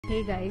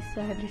Hey guys,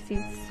 so I have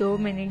received so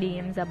many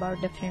DMs about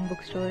different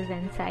bookstores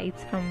and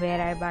sites from where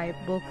I buy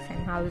books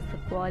and how is the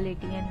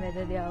quality and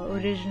whether they are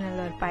original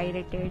or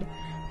pirated.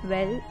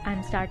 Well,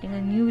 I'm starting a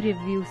new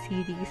review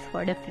series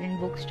for different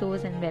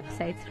bookstores and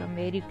websites from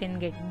where you can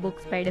get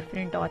books by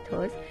different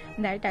authors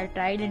that are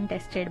tried and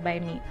tested by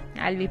me.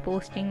 I'll be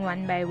posting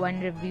one by one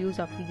reviews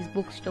of these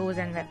bookstores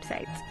and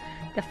websites.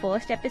 The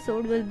first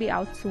episode will be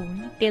out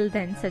soon. Till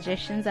then,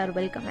 suggestions are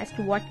welcome as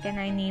to what can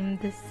I name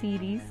this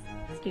series.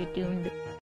 Stay tuned.